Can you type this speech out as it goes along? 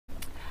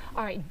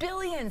All right,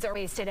 billions are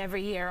wasted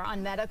every year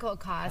on medical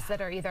costs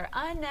that are either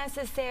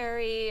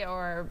unnecessary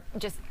or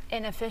just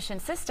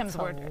inefficient systems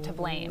were to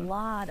blame. A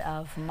lot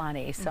of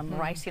money. Some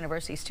Rice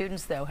University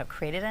students, though, have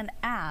created an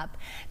app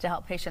to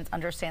help patients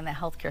understand the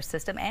healthcare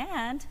system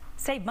and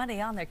save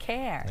money on their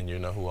care. And you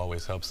know who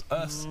always helps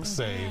us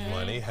save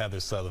money?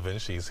 Heather Sullivan.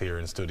 She's here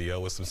in studio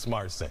with some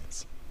smart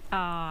sense.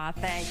 Ah,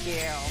 thank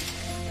you.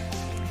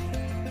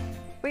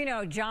 We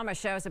know JAMA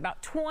shows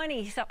about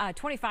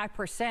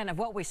 25% of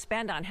what we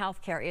spend on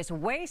healthcare is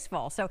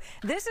wasteful. So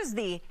this is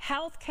the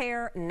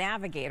Healthcare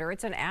Navigator.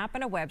 It's an app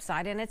and a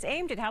website, and it's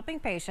aimed at helping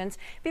patients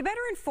be better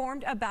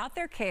informed about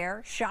their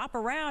care, shop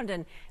around,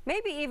 and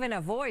maybe even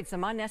avoid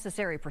some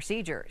unnecessary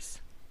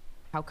procedures.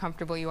 How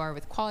comfortable you are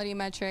with quality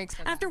metrics.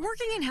 After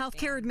working in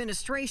healthcare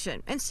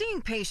administration and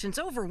seeing patients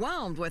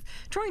overwhelmed with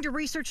trying to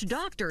research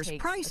doctors,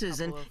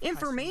 prices, and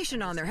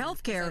information on their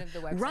healthcare,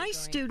 Rice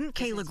student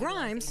Kayla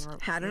Grimes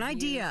had an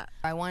idea.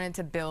 I wanted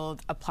to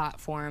build a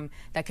platform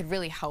that could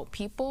really help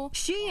people.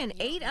 She and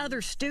 8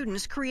 other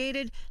students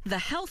created the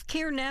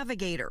Healthcare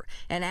Navigator,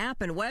 an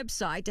app and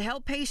website to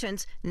help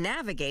patients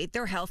navigate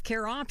their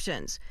healthcare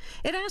options.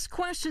 It asks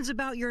questions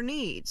about your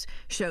needs,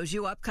 shows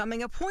you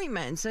upcoming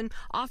appointments, and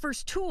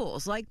offers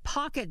tools like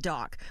Pocket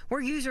Doc,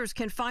 where users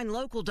can find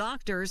local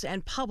doctors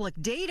and public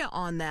data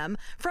on them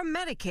from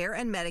Medicare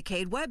and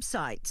Medicaid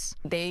websites.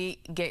 They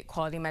get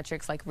quality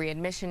metrics like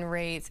readmission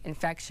rates,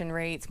 infection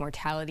rates,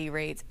 mortality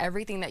rates,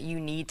 everything that you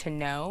need to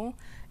know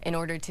in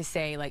order to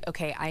say, like,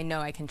 okay, I know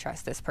I can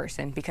trust this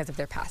person because of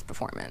their past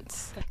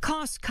performance.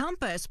 Cost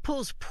Compass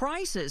pulls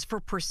prices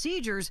for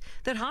procedures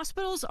that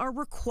hospitals are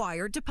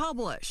required to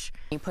publish.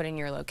 You put in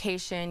your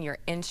location, your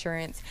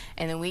insurance,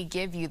 and then we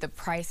give you the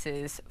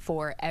prices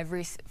for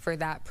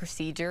that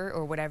procedure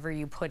or whatever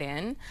you put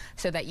in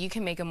so that you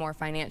can make a more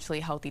financially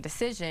healthy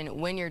decision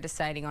when you're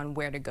deciding on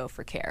where to go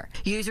for care.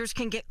 Users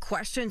can get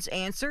questions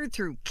answered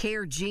through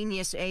Care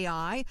Genius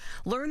AI,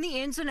 learn the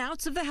ins and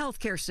outs of the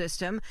healthcare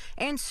system,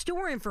 and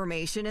store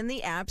information in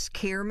the app's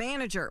Care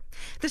Manager.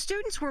 The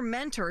students were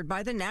mentored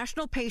by the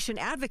National Patient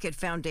Advocate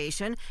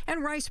Foundation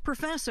and Rice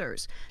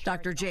professors.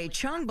 Dr. Jay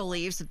Chung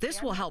believes that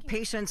this will help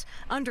patients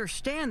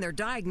understand their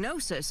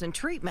diagnosis and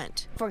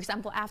treatment. For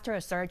example, after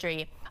a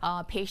surgery,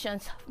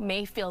 patients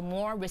may feel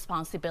more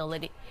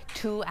responsibility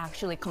to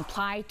actually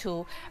comply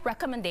to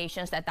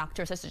recommendations that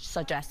doctors are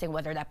suggesting,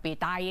 whether that be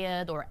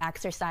diet or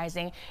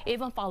exercising,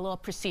 even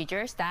follow-up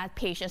procedures that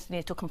patients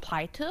need to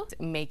comply to.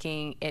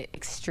 Making it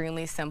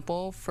extremely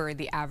simple for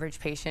the average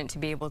patient to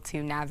be able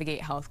to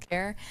navigate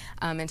healthcare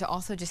and to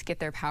also just get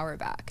their power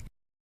back.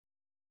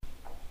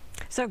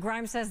 So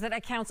Grimes says that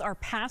accounts are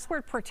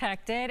password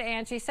protected,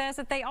 and she says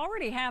that they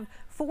already have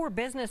 4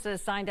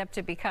 businesses signed up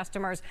to be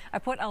customers. I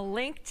put a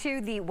link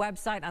to the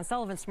website on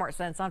Sullivan Smart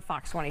Sense on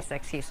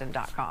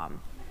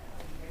fox26houston.com.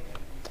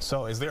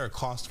 So is there a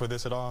cost for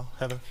this at all,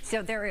 Heather?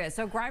 So there is.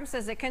 So Grimes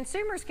says that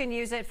consumers can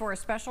use it for a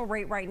special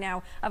rate right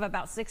now of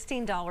about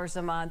 $16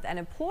 a month, and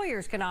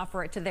employers can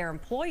offer it to their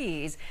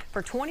employees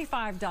for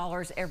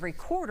 $25 every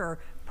quarter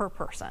per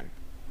person.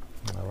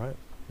 All right.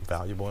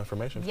 Valuable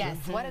information. Yes,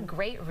 what a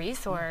great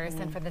resource,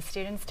 and for the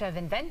students to have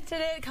invented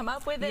it, come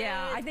up with it.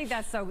 Yeah, I think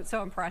that's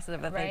so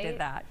impressive that they did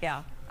that.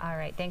 Yeah. All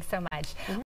right, thanks so much.